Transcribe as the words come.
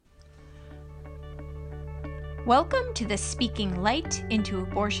Welcome to the Speaking Light into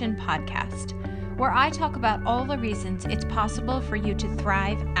Abortion podcast, where I talk about all the reasons it's possible for you to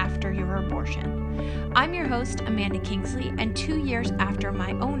thrive after your abortion. I'm your host, Amanda Kingsley, and 2 years after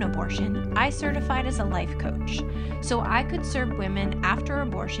my own abortion, I certified as a life coach, so I could serve women after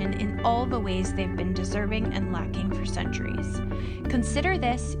abortion in all the ways they've been deserving and lacking for centuries. Consider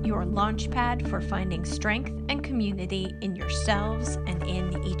this your launchpad for finding strength and community in yourselves and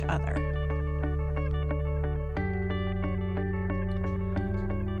in each other.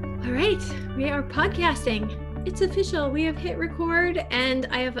 All right, we are podcasting. It's official. We have hit record, and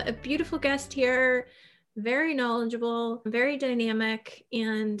I have a beautiful guest here, very knowledgeable, very dynamic,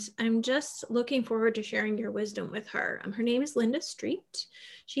 and I'm just looking forward to sharing your wisdom with her. Her name is Linda Street.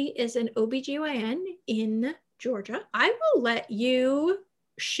 She is an OBGYN in Georgia. I will let you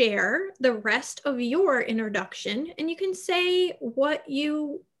share the rest of your introduction, and you can say what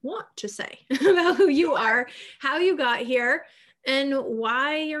you want to say about who you are, how you got here, and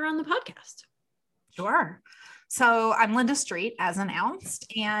why you're on the podcast. Sure. So I'm Linda Street, as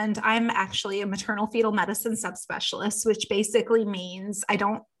announced, and I'm actually a maternal fetal medicine subspecialist, which basically means I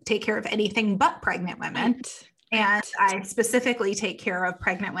don't take care of anything but pregnant women. Right. And I specifically take care of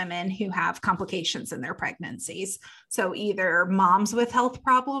pregnant women who have complications in their pregnancies. So either moms with health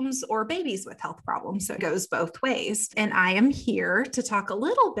problems or babies with health problems. So it goes both ways. And I am here to talk a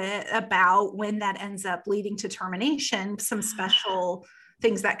little bit about when that ends up leading to termination, some special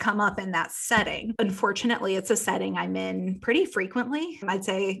things that come up in that setting. Unfortunately, it's a setting I'm in pretty frequently. I'd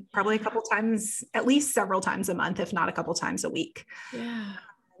say probably a couple times, at least several times a month, if not a couple times a week. Yeah.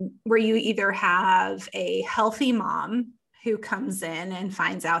 Where you either have a healthy mom who comes in and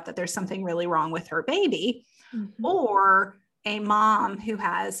finds out that there's something really wrong with her baby, or a mom who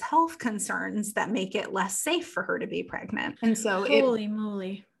has health concerns that make it less safe for her to be pregnant. And so holy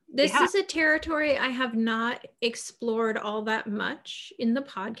moly. This is a territory I have not explored all that much in the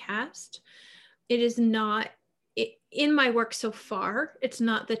podcast. It is not in my work so far. It's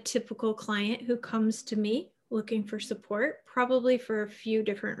not the typical client who comes to me looking for support, probably for a few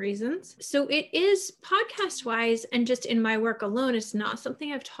different reasons. So it is podcast wise, and just in my work alone, it's not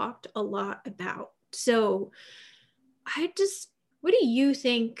something I've talked a lot about. So what do you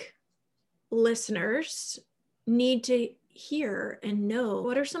think listeners need to hear and know?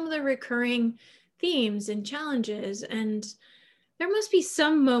 What are some of the recurring themes and challenges? And there must be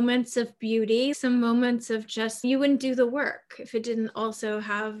some moments of beauty, some moments of just, you wouldn't do the work if it didn't also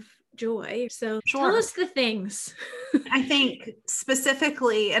have joy. So Sure. Tell us the things. I think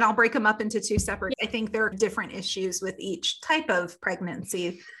specifically, and I'll break them up into two separate, I think there are different issues with each type of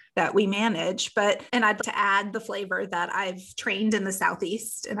pregnancy that we manage. And I'd like to add the flavor that I've trained in the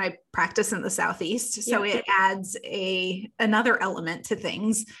Southeast and I practice in the Southeast. So it adds another element to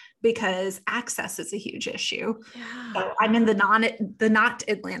things because access is a huge issue. Yeah. So I'm in the not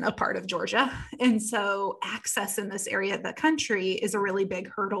Atlanta part of Georgia. And so access in this area of the country is a really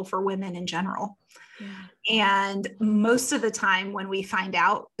big hurdle for women in general. Yeah. And most of the time when we find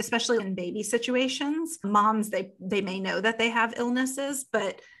out, especially in baby situations, moms, they may know that they have illnesses,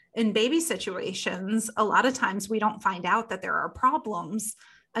 but in baby situations, a lot of times we don't find out that there are problems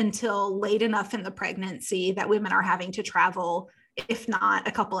until late enough in the pregnancy that women are having to travel, if not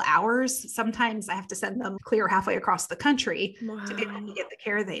a couple of hours. Sometimes I have to send them clear halfway across the country to be able to get the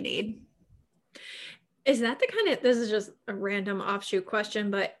care they need. Is that this is just a random offshoot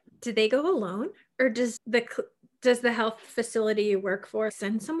question, but do they go alone, or does the health facility you work for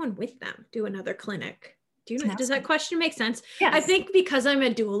send someone with them, do another clinic? Does that question make sense? Yes. I think because I'm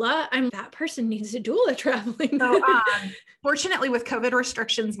a doula, that person needs a doula traveling. So, fortunately, with COVID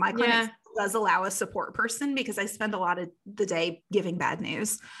restrictions, my clinic does allow a support person because I spend a lot of the day giving bad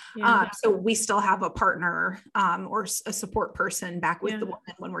news. So we still have a partner or a support person back with the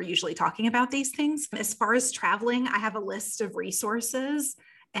woman when we're usually talking about these things. As far as traveling, I have a list of resources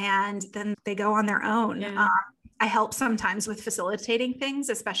and then they go on their own. Yeah. I help sometimes with facilitating things,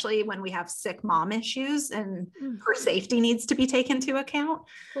 especially when we have sick mom issues and her safety needs to be taken into account.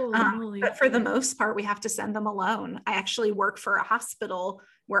 But for the most part, we have to send them alone. I actually work for a hospital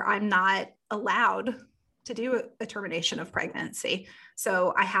where I'm not allowed to do a termination of pregnancy.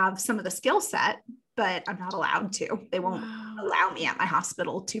 So I have some of the skill set, but I'm not allowed to. They won't allow me at my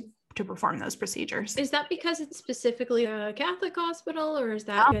hospital to perform those procedures. Is that because it's specifically a Catholic hospital, or is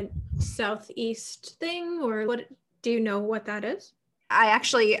that a Southeast thing, or what? Do you know what that is?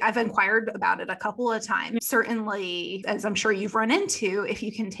 I've inquired about it a couple of times. Certainly, as I'm sure you've run into, if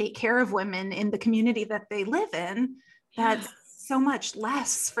you can take care of women in the community that they live in, that's so much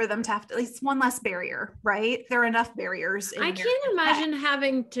less for them to have to, at least one less barrier, right? There are enough barriers. I can't imagine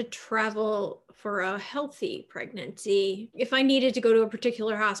having to travel for a healthy pregnancy if I needed to go to a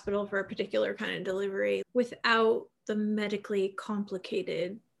particular hospital for a particular kind of delivery without the medically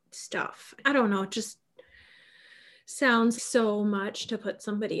complicated stuff. I don't know, it just sounds so much to put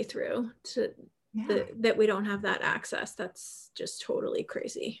somebody through that we don't have that access. That's just totally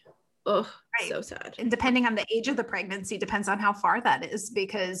crazy. Oh, right. So sad. And depending on the age of the pregnancy, depends on how far that is,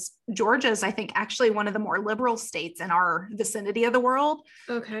 because Georgia is, I think, actually one of the more liberal states in our vicinity of the world.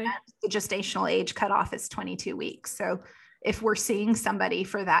 Okay. And the gestational age cutoff is 22 weeks. So if we're seeing somebody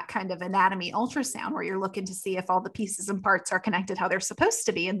for that kind of anatomy ultrasound, where you're looking to see if all the pieces and parts are connected how they're supposed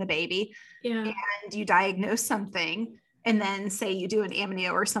to be in the baby, and you diagnose something, and then say you do an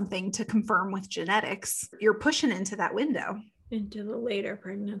amnio or something to confirm with genetics, you're pushing into that window. Into the later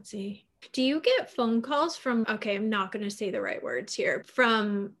pregnancy. Do you get phone calls from, okay, I'm not going to say the right words here,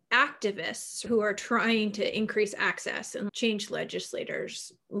 from activists who are trying to increase access and change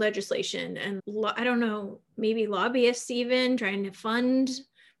legislation and I don't know, maybe lobbyists even trying to fund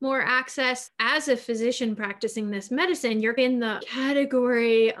more access? As a physician practicing this medicine, you're in the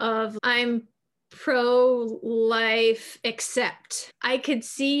category of I'm pro-life, except I could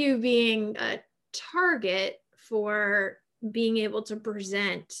see you being a target for being able to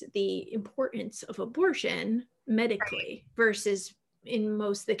present the importance of abortion medically versus in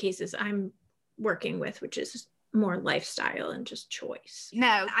most of the cases I'm working with, which is more lifestyle and just choice.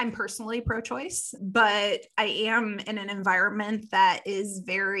 No, I'm personally pro-choice, but I am in an environment that is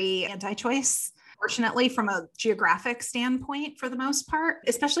very anti-choice, fortunately, from a geographic standpoint for the most part,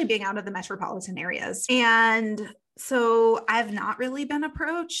 especially being out of the metropolitan areas. And so I've not really been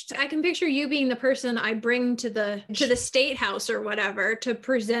approached. I can picture you being the person I bring to the state house or whatever to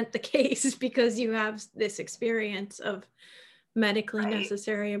present the case because you have this experience of medically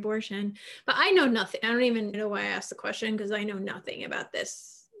necessary abortion. But I know nothing. I don't even know why I asked the question because I know nothing about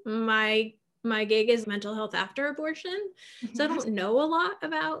this. My gig is mental health after abortion. So I don't know a lot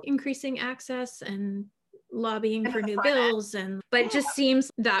about increasing access and lobbying for new bills. But it just seems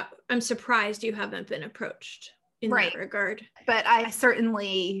that I'm surprised you haven't been approached in that regard. But I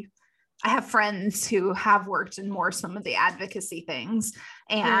have friends who have worked in more some of the advocacy things,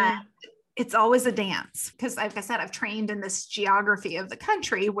 and it's always a dance because, like I said, I've trained in this geography of the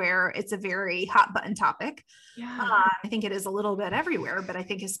country where it's a very hot button topic. I think it is a little bit everywhere, but I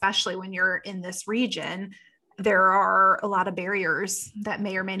think especially when you're in this region, there are a lot of barriers that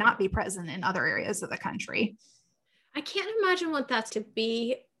may or may not be present in other areas of the country. I can't imagine what that's to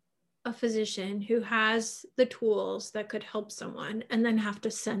be a physician who has the tools that could help someone and then have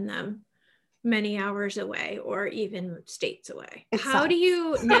to send them many hours away or even states away. How do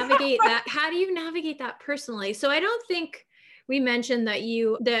you navigate that? How do you navigate that personally? So I don't think we mentioned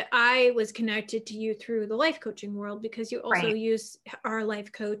that I was connected to you through the life coaching world because you also use our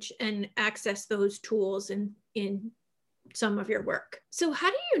life coach and access those tools in some of your work. So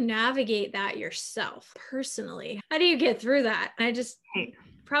how do you navigate that yourself personally? How do you get through that?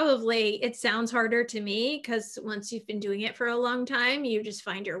 Probably it sounds harder to me because once you've been doing it for a long time, you just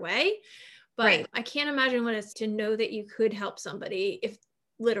find your way. But I can't imagine what it's to know that you could help somebody if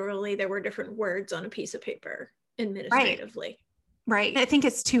literally there were different words on a piece of paper administratively. Right. I think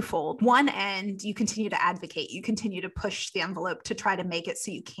it's twofold. One end, you continue to advocate, you continue to push the envelope to try to make it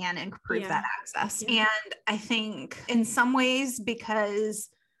so you can improve that access. And I think in some ways, because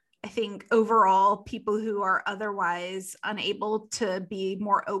I think overall people who are otherwise unable to be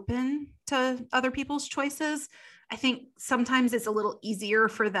more open to other people's choices, I think sometimes it's a little easier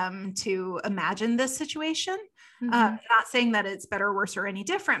for them to imagine this situation. Not saying that it's better, worse, or any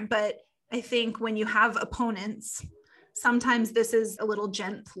different, but I think when you have opponents, sometimes this is a little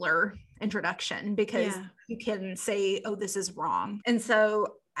gentler introduction because you can say, oh, this is wrong. And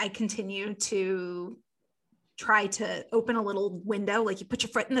so I continue to try to open a little window, like you put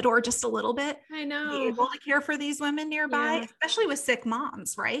your foot in the door just a little bit. I know. Be able to care for these women nearby, especially with sick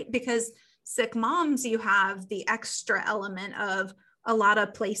moms, right? Because sick moms, you have the extra element of a lot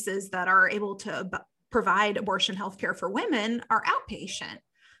of places that are able to provide abortion healthcare for women are outpatient.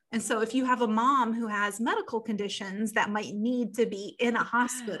 And so if you have a mom who has medical conditions that might need to be in a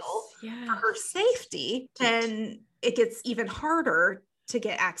hospital for her safety, then it gets even harder to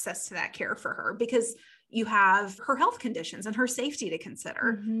get access to that care for her because you have her health conditions and her safety to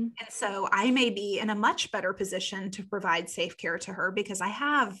consider. And so I may be in a much better position to provide safe care to her because I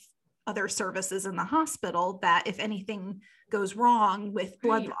have other services in the hospital that if anything goes wrong with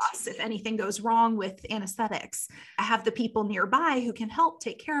blood loss, if anything goes wrong with anesthetics, I have the people nearby who can help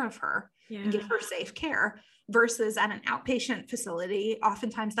take care of her and give her safe care versus at an outpatient facility.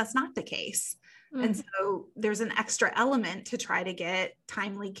 Oftentimes that's not the case. Mm-hmm. And so there's an extra element to try to get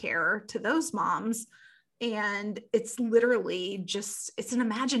timely care to those moms. And it's literally just, it's an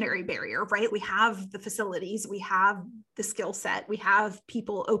imaginary barrier, right? We have the facilities, we have the skill set, we have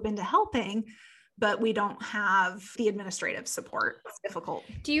people open to helping, but we don't have the administrative support. It's difficult.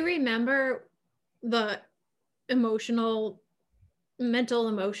 Do you remember the mental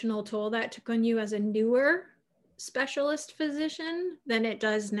emotional toll that took on you as a newer specialist physician than it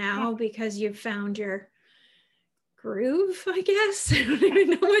does now, because you've found your groove, I guess? I don't even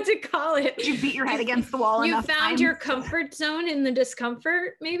know what to call it. Did you beat your head against the wall? You found your comfort zone in the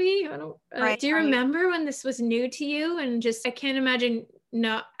discomfort, maybe? I don't. Do you remember when this was new to you? And just, I can't imagine.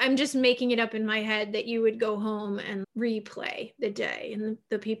 No, I'm just making it up in my head that you would go home and replay the day and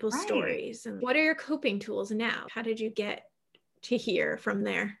the people's stories. And what are your coping tools now? How did you get to here from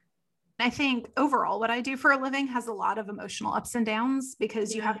there? I think overall what I do for a living has a lot of emotional ups and downs,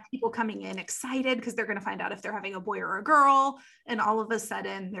 because you have people coming in excited because they're going to find out if they're having a boy or a girl, and all of a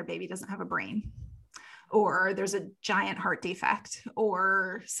sudden their baby doesn't have a brain, or there's a giant heart defect,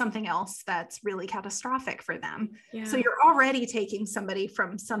 or something else that's really catastrophic for them. Yeah. So you're already taking somebody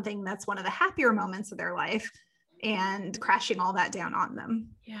from something that's one of the happier moments of their life and crashing all that down on them.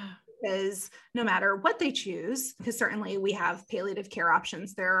 Yeah. Because no matter what they choose, because certainly we have palliative care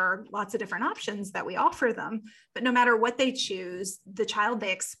options, there are lots of different options that we offer them, but no matter what they choose, the child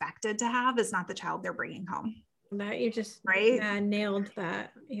they expected to have is not the child they're bringing home. That you just nailed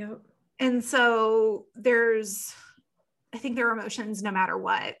that. Yep. And so I think there are emotions no matter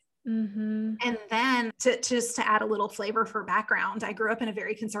what. Mm-hmm. And then to add a little flavor for background, I grew up in a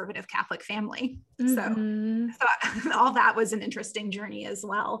very conservative Catholic family. Mm-hmm. So all that was an interesting journey as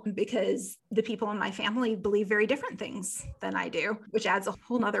well, because the people in my family believe very different things than I do, which adds a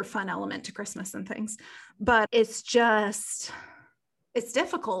whole nother fun element to Christmas and things. But it's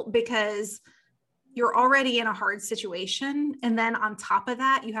difficult because you're already in a hard situation. And then on top of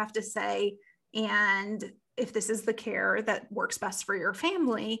that, you have to say, and if this is the care that works best for your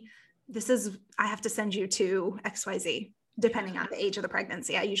family, I have to send you to XYZ, depending on the age of the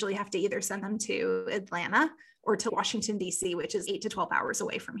pregnancy. I usually have to either send them to Atlanta or to Washington, D.C., which is 8 to 12 hours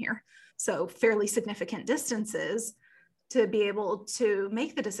away from here. So fairly significant distances to be able to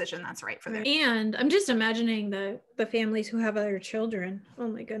make the decision that's right for them. And I'm just imagining the families who have other children. Oh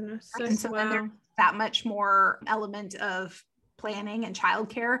my goodness. And so then there's that much more element of planning and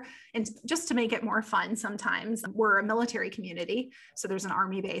childcare. And just to make it more fun, sometimes we're a military community. So there's an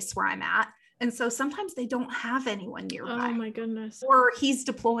Army base where I'm at. And so sometimes they don't have anyone nearby. Oh my goodness. Or he's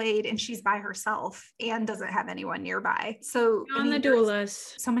deployed and she's by herself and doesn't have anyone nearby. So the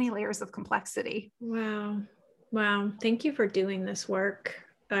doulas. So many layers of complexity. Wow. Thank you for doing this work.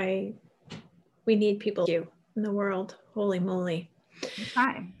 We need people like you in the world. Holy moly.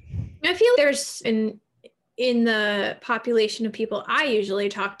 Hi. I feel there's in the population of people I usually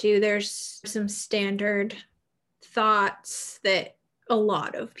talk to, there's some standard thoughts that a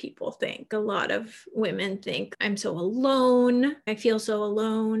lot of people think. A lot of women think, I'm so alone. I feel so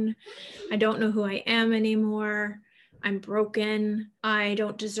alone. I don't know who I am anymore. I'm broken. I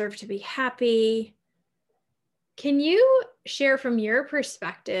don't deserve to be happy. Can you share from your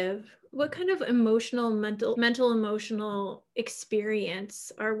perspective, what kind of mental emotional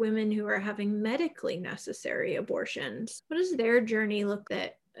experience are women who are having medically necessary abortions? What does their journey look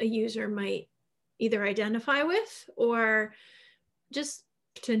that a user might either identify with or just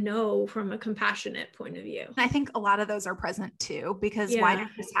to know from a compassionate point of view? I think a lot of those are present too, because why did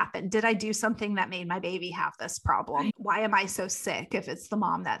this happen? Did I do something that made my baby have this problem? Right. Why am I so sick if it's the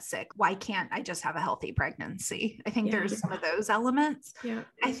mom that's sick? Why can't I just have a healthy pregnancy? I think there's some of those elements. Yeah.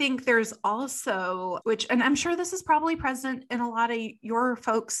 I think there's also, and I'm sure this is probably present in a lot of your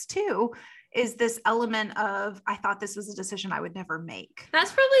folks too, is this element of, I thought this was a decision I would never make.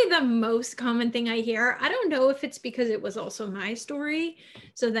 That's probably the most common thing I hear. I don't know if it's because it was also my story,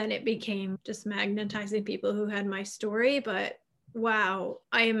 so then it became just magnetizing people who had my story, but wow,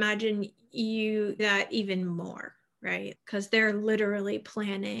 I imagine you that even more, right? Because they're literally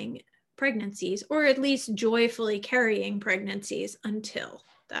planning pregnancies, or at least joyfully carrying pregnancies until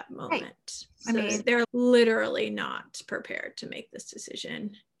that moment. Right. So they're literally not prepared to make this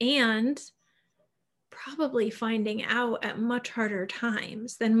decision. And probably finding out at much harder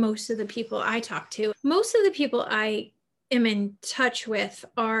times than most of the people I talk to. Most of the people I am in touch with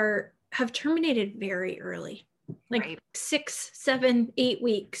have terminated very early, like 6, 7, 8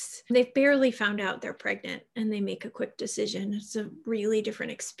 weeks. They've barely found out they're pregnant and they make a quick decision. It's a really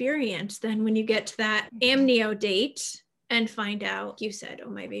different experience than when you get to that amnio date and find out, you said, oh,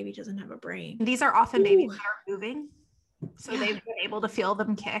 my baby doesn't have a brain. These are often babies that are moving. So they've been able to feel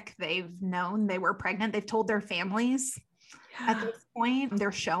them kick. They've known they were pregnant. They've told their families at this point.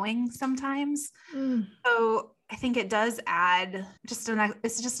 They're showing sometimes. So I think it does add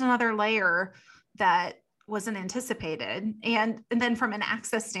it's just another layer that wasn't anticipated. And then from an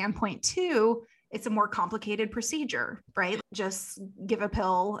access standpoint too, it's a more complicated procedure, right? Just give a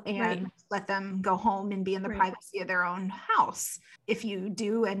pill and let them go home and be in the privacy of their own house. If you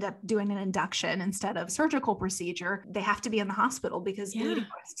do end up doing an induction instead of surgical procedure, they have to be in the hospital because bleeding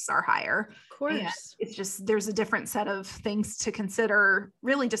risks are higher. Of course. And it's just, there's a different set of things to consider,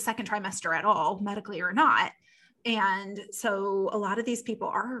 really just second trimester at all, medically or not. And so a lot of these people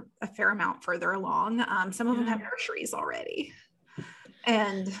are a fair amount further along. Some of them have nurseries already.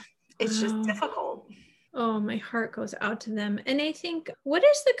 And it's just difficult. Oh, my heart goes out to them. And I think, what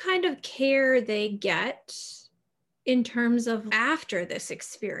is the kind of care they get in terms of after this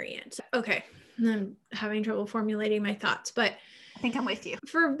experience? Okay, I'm having trouble formulating my thoughts, but I think I'm with you.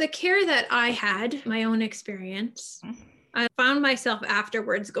 For the care that I had, my own experience, I found myself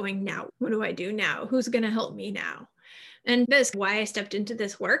afterwards going, now, what do I do now? Who's going to help me now? And that's why I stepped into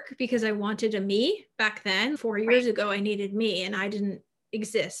this work, because I wanted a me back then. 4 years ago, I needed me, and I didn't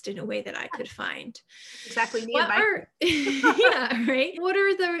exist in a way that I could find. Exactly. What are do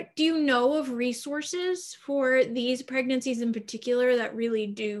you know of resources for these pregnancies in particular that really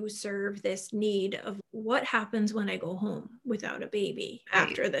do serve this need of what happens when I go home without a baby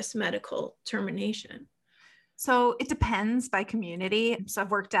after this medical termination? So it depends by community. So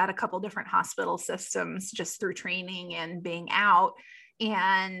I've worked at a couple different hospital systems just through training and being out.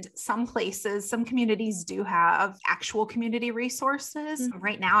 And some places, some communities do have actual community resources.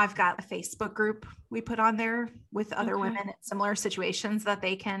 Right now, I've got a Facebook group we put on there with other women in similar situations that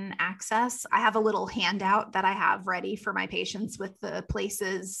they can access. I have a little handout that I have ready for my patients with the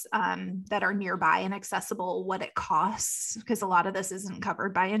places that are nearby and accessible, what it costs, because a lot of this isn't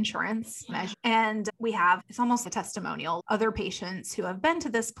covered by insurance. And it's almost a testimonial. Other patients who have been to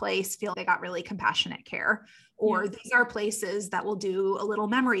this place feel they got really compassionate care. Or these are places that will do a little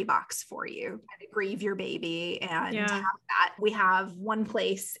memory box for you and grieve your baby and have that. We have one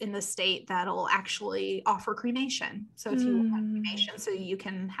place in the state that'll actually offer cremation. So if you want cremation, so you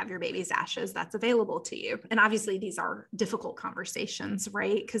can have your baby's ashes, that's available to you. And obviously these are difficult conversations,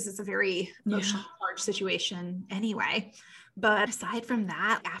 right? Because it's a very emotionally charged situation anyway. But aside from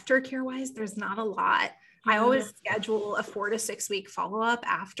that, aftercare wise, there's not a lot. I always schedule a 4 to 6 week follow-up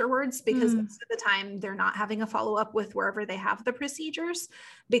afterwards, because most of the time they're not having a follow-up with wherever they have the procedures,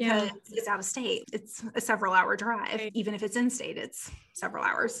 because it's out of state. It's a several hour drive. Even if it's in state, it's several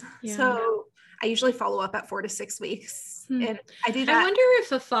hours. So I usually follow up at 4 to 6 weeks. And I do that. I wonder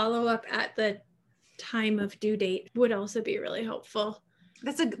if a follow-up at the time of due date would also be really helpful.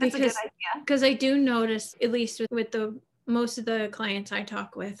 That's a good idea. Because I do notice, at least with most of the clients I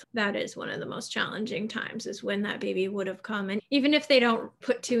talk with, that is one of the most challenging times, is when that baby would have come. And even if they don't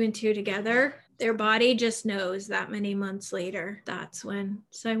put 2 and 2 together, their body just knows that many months later, that's when.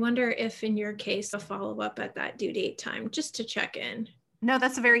 So I wonder if in your case, a follow-up at that due date time, just to check in. No,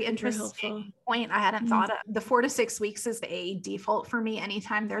 that's a very interesting point I hadn't thought of. The 4 to 6 weeks is a default for me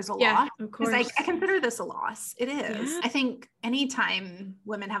anytime there's a loss. Of course. I consider this a loss. It is. I think anytime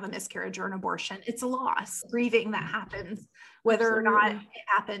women have a miscarriage or an abortion, it's a loss. Grieving that happens, whether or not it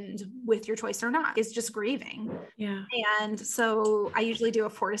happened with your choice or not, is just grieving. And so I usually do a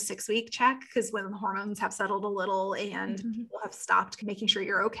 4 to 6 week check, because when the hormones have settled a little and people have stopped making sure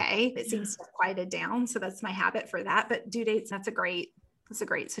you're okay, it seems to have quieted down. So that's my habit for that. But due dates, that's a great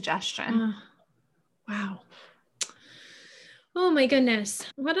suggestion. Wow. Oh my goodness.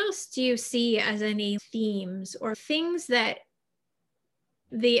 What else do you see as any themes or things that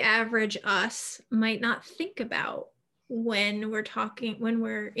the average us might not think about when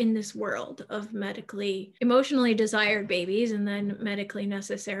we're in this world of emotionally desired babies and then medically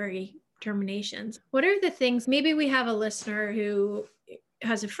necessary terminations? What are the things? Maybe we have a listener who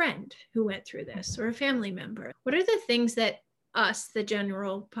has a friend who went through this, or a family member. What are the things that us, the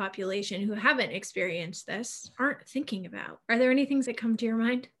general population who haven't experienced this, aren't thinking about? Are there any things that come to your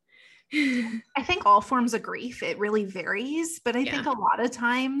mind? I think all forms of grief, it really varies, but I think a lot of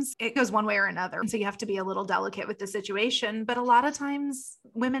times it goes one way or another. And so you have to be a little delicate with the situation, but a lot of times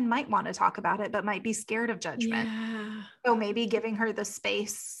women might want to talk about it, but might be scared of judgment. So maybe giving her the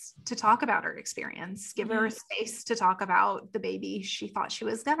space to talk about her experience, give her a space to talk about the baby she thought she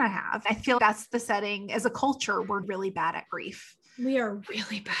was going to have. I feel that's the setting. As a culture, we're really bad at grief. We are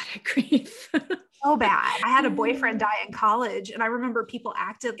really bad at grief. So bad. I had a boyfriend die in college, and I remember people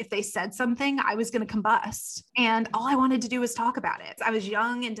acted if they said something, I was going to combust. And all I wanted to do was talk about it. I was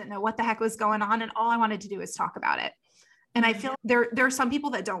young and didn't know what the heck was going on. And all I wanted to do was talk about it. And I feel there are some people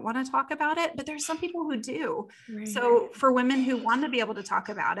that don't want to talk about it, but there's some people who do. Right. So for women who want to be able to talk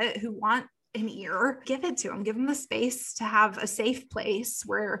about it, who want an ear, give it to them, give them the space to have a safe place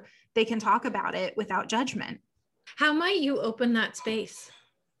where they can talk about it without judgment. How might you open that space?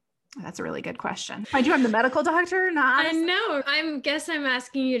 That's a really good question. Mind you, I'm the medical doctor, not. I know. I'm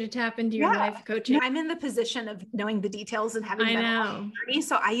asking you to tap into your life coaching. I'm in the position of knowing the details and having medical journey,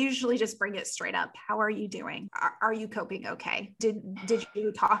 so I usually just bring it straight up. How are you doing? Are you coping okay? Did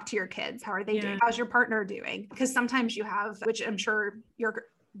you talk to your kids? How are they doing? How's your partner doing? Because sometimes you have, which I'm sure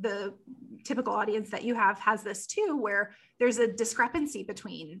the typical audience that you have has this too, where there's a discrepancy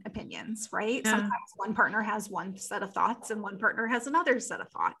between opinions, right? Yeah. Sometimes one partner has one set of thoughts and one partner has another set of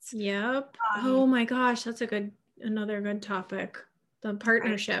thoughts. Yep. Oh my gosh, that's another good topic. The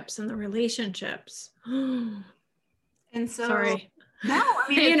partnerships and the relationships. And so, sorry. No, I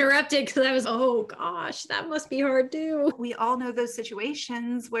mean, I interrupted because I was, oh gosh, that must be hard too. We all know those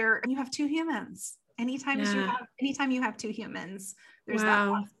situations where you have two humans. Anytime you have two humans, there's that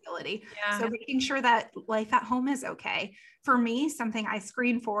possibility. Yeah. So making sure that life at home is okay. For me, something I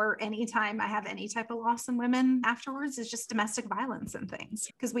screen for anytime I have any type of loss in women afterwards is just domestic violence and things.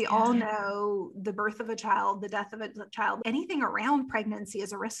 Because we all know the birth of a child, the death of a child, anything around pregnancy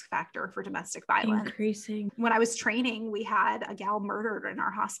is a risk factor for domestic violence. Increasing. When I was training, we had a gal murdered in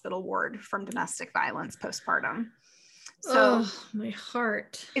our hospital ward from domestic violence postpartum. So my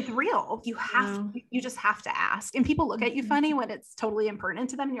heart. It's real. You just have to ask. And people look at you funny when it's totally impertinent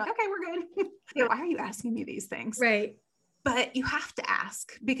to them. And you're like, okay, we're good. Why are you asking me these things? Right. But you have to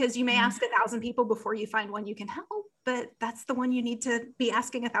ask, because you may ask 1,000 people before you find one you can help, but that's the one you need to be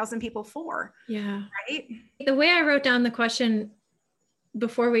asking 1,000 people for. Yeah. Right. The way I wrote down the question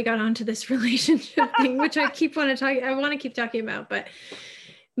before we got onto this relationship thing, which I want to keep talking about, but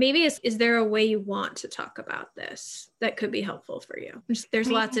maybe is there a way you want to talk about this that could be helpful for you? There's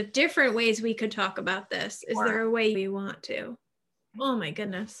lots of different ways we could talk about this. Is there a way you want to? Oh my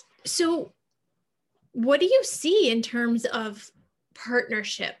goodness. So what do you see in terms of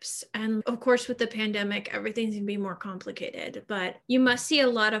partnerships? And of course, with the pandemic, everything's going to be more complicated, but you must see a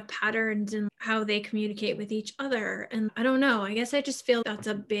lot of patterns in how they communicate with each other. And I don't know, I guess I just feel that's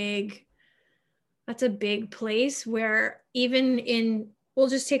a big place where we'll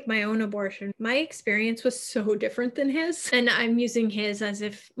just take my own abortion. My experience was so different than his. And I'm using his as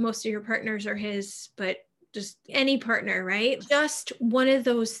if most of your partners are his, but just any partner, right? Just one of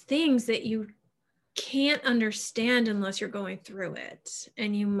those things that you can't understand unless you're going through it.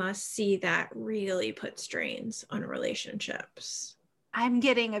 And you must see that really put strains on relationships. I'm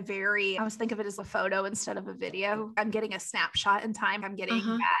getting I always think of it as a photo instead of a video. I'm getting a snapshot in time. I'm getting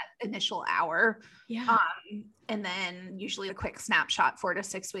that initial hour. Yeah. And then usually a quick snapshot 4 to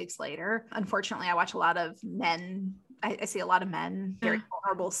 6 weeks later. Unfortunately, I watch a lot of men. I see a lot of men very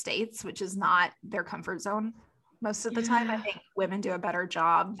vulnerable states, which is not their comfort zone. Most of the time, I think women do a better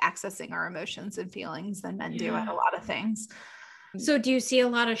job accessing our emotions and feelings than men do at a lot of things. So do you see a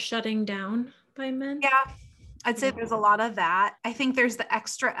lot of shutting down by men? Yeah. I'd say there's a lot of that. I think there's the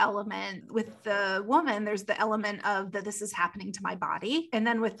extra element with the woman. There's the element of that this is happening to my body. And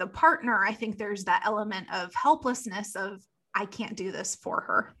then with the partner, I think there's that element of helplessness of I can't do this for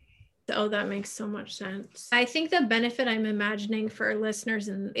her. Oh, that makes so much sense. I think the benefit I'm imagining for listeners,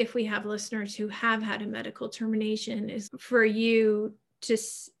 and if we have listeners who have had a medical termination, is for you to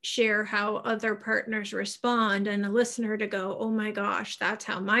share how other partners respond and a listener to go, oh my gosh, that's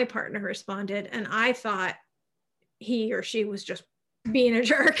how my partner responded. And I thought he or she was just being a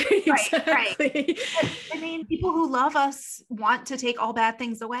jerk. Right. I mean, people who love us want to take all bad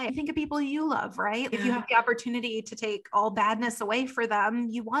things away. Think of people you love, right? Yeah. If you have the opportunity to take all badness away for them,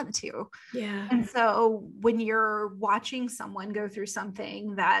 you want to. Yeah. And so when you're watching someone go through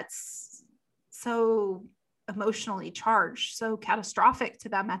something that's so emotionally charged, so catastrophic to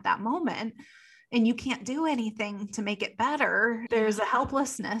them at that moment, and you can't do anything to make it better, there's a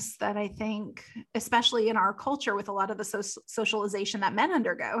helplessness that I think, especially in our culture with a lot of the socialization that men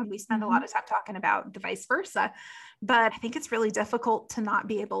undergo, and we spend a lot of time talking about the vice versa, but I think it's really difficult to not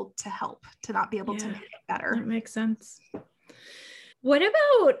be able to help, to not be able to make it better. That makes sense. What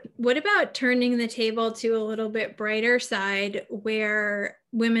about turning the table to a little bit brighter side where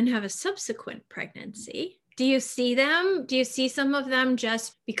women have a subsequent pregnancy? Do you see them? Do you see some of them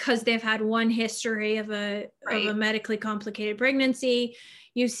just because they've had one history of a medically complicated pregnancy?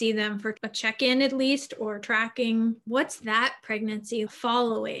 You see them for a check-in at least, or tracking. What's that pregnancy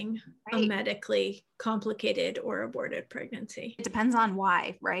following a medically complicated or aborted pregnancy? It depends on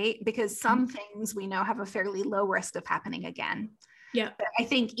why, right? Because some things we know have a fairly low risk of happening again. Yeah. But I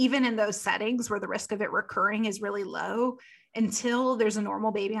think even in those settings where the risk of it recurring is really low, until there's a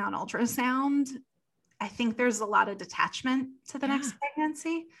normal baby on ultrasound, I think there's a lot of detachment to the next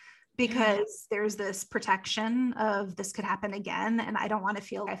pregnancy, because there's this protection of this could happen again. And I don't want to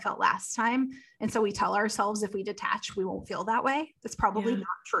feel like I felt last time. And so we tell ourselves if we detach, we won't feel that way. It's probably not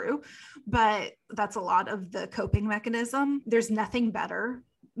true, but that's a lot of the coping mechanism. There's nothing better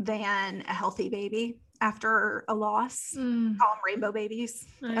than a healthy baby after a loss. Call them rainbow babies.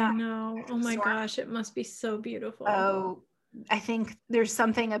 I know. Oh my gosh, it must be so beautiful. Oh, I think there's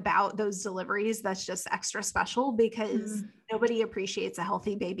something about those deliveries that's just extra special, because nobody appreciates a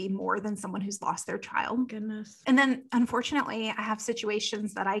healthy baby more than someone who's lost their child. Goodness. And then unfortunately, I have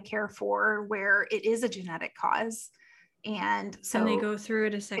situations that I care for where it is a genetic cause. And so they go through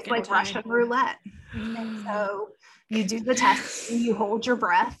it a second time. It's like Russian roulette. And so you do the test, you hold your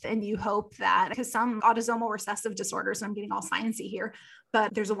breath, and you hope that, because some autosomal recessive disorders, I'm getting all sciencey here,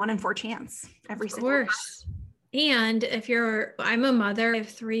 but there's a 1 in 4 chance every single time. And if I'm a mother, I have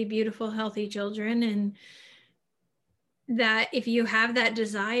 3 beautiful, healthy children, and that if you have that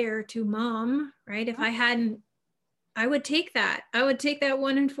desire to mom, right? If I hadn't, I would take that. I would take that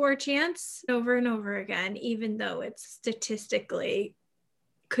 1 in 4 chance over and over again, even though it's statistically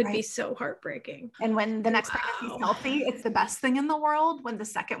could be so heartbreaking. And when the next pregnancy is healthy, it's the best thing in the world. When the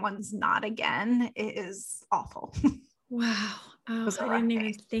second one's not again, it is awful. Wow. Oh, I didn't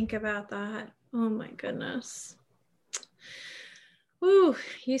even think about that. Oh my goodness. Ooh,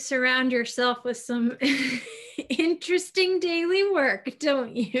 you surround yourself with some interesting daily work,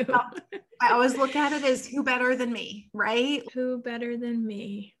 don't you? I always look at it as who better than me, right? Who better than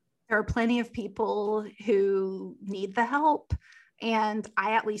me? There are plenty of people who need the help, and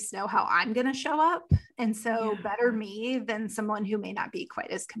I at least know how I'm going to show up. And so better me than someone who may not be quite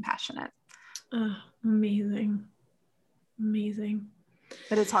as compassionate. Oh, amazing. Amazing.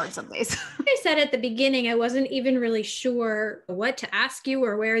 But it's hard some days. I said at the beginning, I wasn't even really sure what to ask you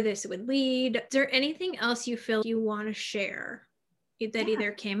or where this would lead. Is there anything else you feel you want to share that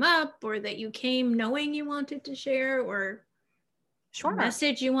either came up or that you came knowing you wanted to share, or a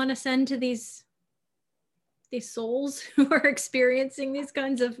message you want to send to these souls who are experiencing these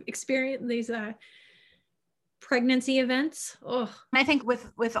kinds of pregnancy events? Oh, and I think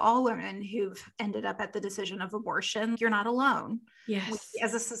with all women who've ended up at the decision of abortion, you're not alone. Yes. We,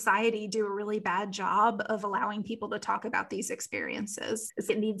 as a society, do a really bad job of allowing people to talk about these experiences.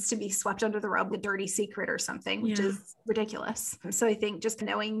 It needs to be swept under the rug, a dirty secret or something, which is ridiculous. So I think just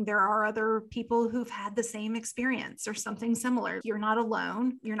knowing there are other people who've had the same experience or something similar. You're not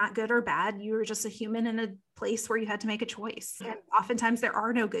alone. You're not good or bad. You're just a human in a place where you had to make a choice. And oftentimes there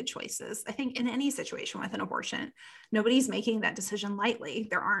are no good choices. I think in any situation with an abortion, nobody's making that decision lightly.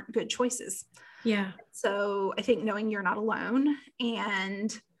 There aren't good choices. Yeah. So I think knowing you're not alone,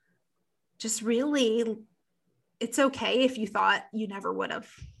 and just really, it's okay if you thought you never would have,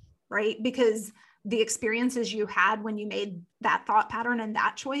 right? Because the experiences you had when you made that thought pattern and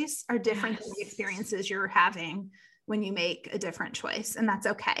that choice are different than the experiences you're having when you make a different choice. And that's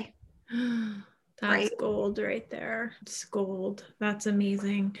okay. That's gold right there. It's gold. That's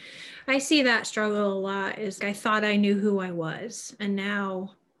amazing. I see that struggle a lot. Is I thought I knew who I was, and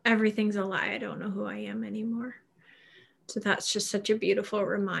now everything's a lie. I don't know who I am anymore. So that's just such a beautiful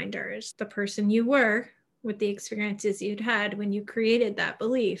reminder, is the person you were with the experiences you'd had when you created that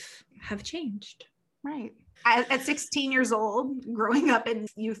belief have changed. Right. At 16 years old, growing up in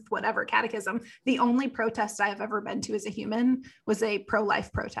youth, whatever, catechism, the only protest I have ever been to as a human was a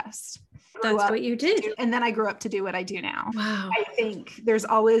pro-life protest. That's what you did. And then I grew up to do what I do now. Wow. I think there's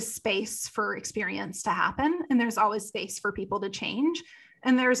always space for experience to happen, and there's always space for people to change.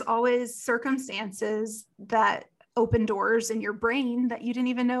 And there's always circumstances that open doors in your brain that you didn't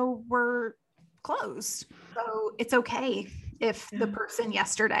even know were closed. So it's okay if the person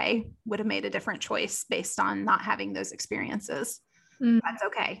yesterday would have made a different choice based on not having those experiences. That's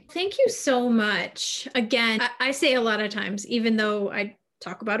okay. Thank you so much. Again, I say a lot of times, even though I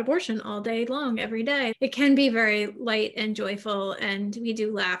talk about abortion all day long, every day, it can be very light and joyful, and we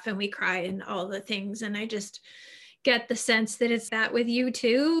do laugh and we cry and all the things. And I just get the sense that it's that with you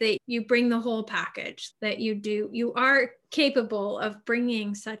too, that you bring the whole package, that you are capable of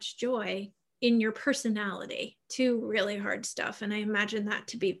bringing such joy in your personality to really hard stuff. And I imagine that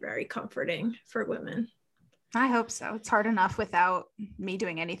to be very comforting for women. I hope so. It's hard enough without me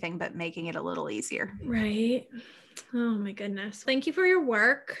doing anything but making it a little easier. Right. Oh my goodness. Thank you for your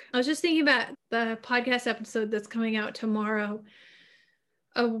work. I was just thinking about the podcast episode that's coming out tomorrow.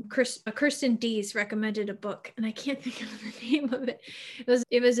 Kirsten Dees recommended a book, and I can't think of the name of it.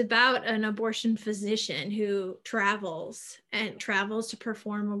 It was about an abortion physician who travels to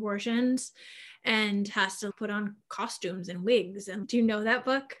perform abortions and has to put on costumes and wigs. And do you know that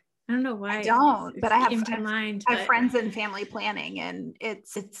book? I don't know why. I don't, but I have friends in family planning, and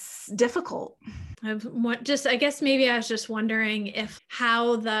it's difficult. I guess maybe I was just wondering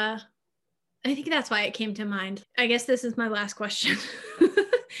I think that's why it came to mind. I guess this is my last question.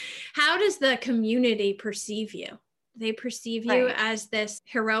 How does the community perceive you? They perceive you as this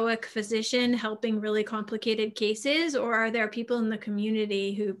heroic physician helping really complicated cases, or are there people in the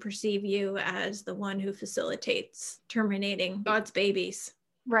community who perceive you as the one who facilitates terminating God's babies?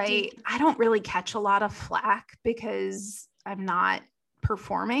 Right. I don't really catch a lot of flack because I'm not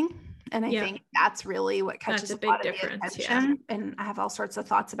performing. And I think that's really what catches a lot of the attention. And I have all sorts of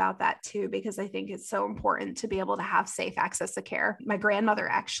thoughts about that too, because I think it's so important to be able to have safe access to care. My grandmother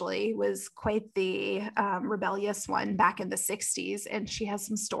actually was quite the rebellious one back in the 60s. And she has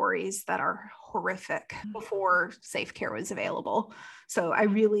some stories that are horrific before safe care was available. So I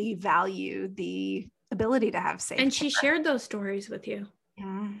really value the ability to have safe care. And she shared those stories with you.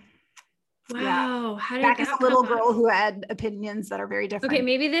 Yeah. Wow. How did that as a little girl who had opinions that are very different. Okay,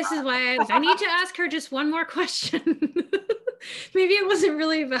 maybe this is why I need to ask her just one more question. Maybe it wasn't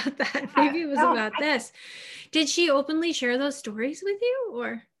really about that. Maybe it was about this. Did she openly share those stories with you,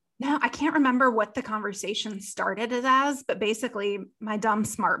 or? No, I can't remember what the conversation started as, but basically my dumb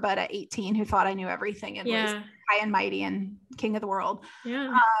smart butt at 18 who thought I knew everything and was high and mighty and king of the world,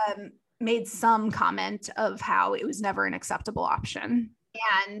 made some comment of how it was never an acceptable option.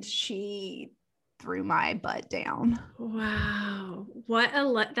 And she threw my butt down. Wow.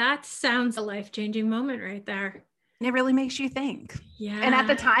 That sounds a life-changing moment right there. It really makes you think. Yeah. And at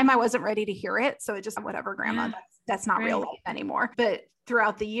the time I wasn't ready to hear it. So it just, whatever, grandma, that's not real life anymore. But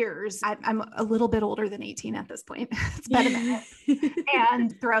throughout the years, I'm a little bit older than 18 at this point. It's been a minute.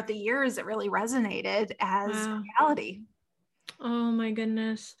 And throughout the years, it really resonated as reality. Oh my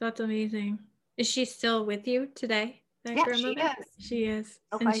goodness. That's amazing. Is she still with you today? She is.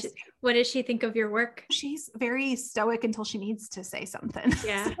 What does she think of your work? She's very stoic until she needs to say something.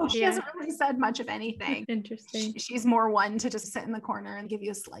 Yeah. So she hasn't really said much of anything. Interesting. She's more one to just sit in the corner and give you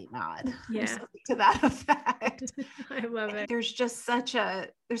a slight nod. Yeah. To that effect. I love it. There's such a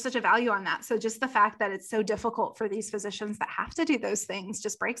value on that. So just the fact that it's so difficult for these physicians that have to do those things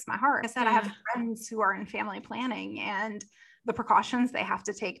just breaks my heart. Like I said, I have friends who are in family planning, and the precautions they have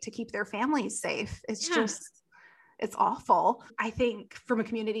to take to keep their families safe. It's awful. I think from a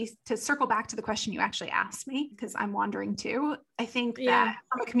community, to circle back to the question you actually asked me, because I'm wandering too, I think that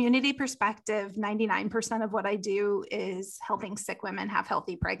from a community perspective, 99% of what I do is helping sick women have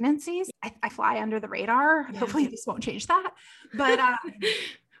healthy pregnancies. I fly under the radar. Yeah. Hopefully this won't change that, but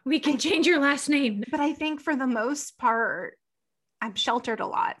we can change your last name. But I think for the most part, I'm sheltered a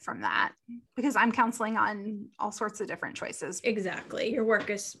lot from that because I'm counseling on all sorts of different choices. Exactly. Your work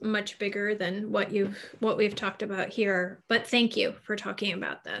is much bigger than what we've talked about here. But thank you for talking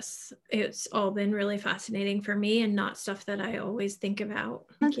about this. It's all been really fascinating for me and not stuff that I always think about.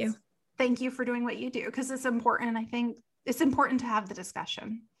 Thank you. Thank you for doing what you do, because it's important. I think it's important to have the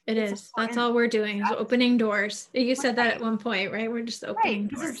discussion. It's that's all we're doing is opening doors. You said that at one point, right? We're just opening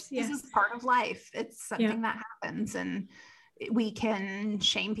doors. This is part of life. It's something that happens, and we can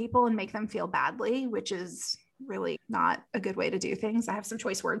shame people and make them feel badly, which is really not a good way to do things. I have some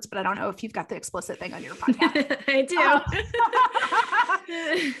choice words, but I don't know if you've got the explicit thing on your podcast. I do.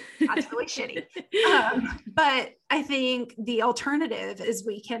 That's really shitty. But I think the alternative is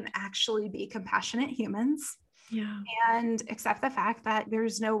we can actually be compassionate humans. Yeah. And accept the fact that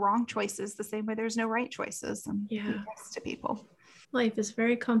there's no wrong choices the same way there's no right choices. And be nice to people. Life is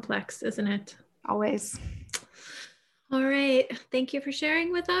very complex, isn't it? Always. All right. Thank you for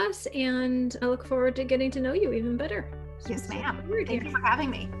sharing with us. And I look forward to getting to know you even better. Yes, ma'am. Thank you for having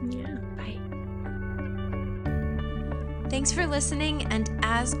me. Yeah. Bye. Thanks for listening. And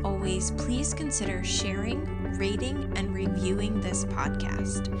as always, please consider sharing, rating, and reviewing this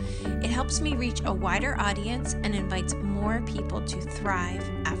podcast. It helps me reach a wider audience and invites more people to thrive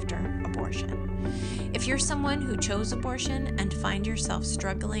after abortion. If you're someone who chose abortion and find yourself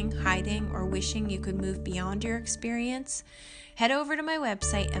struggling, hiding, or wishing you could move beyond your experience, head over to my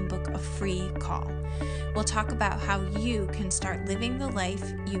website and book a free call. We'll talk about how you can start living the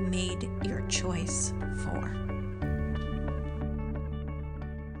life you made your choice for.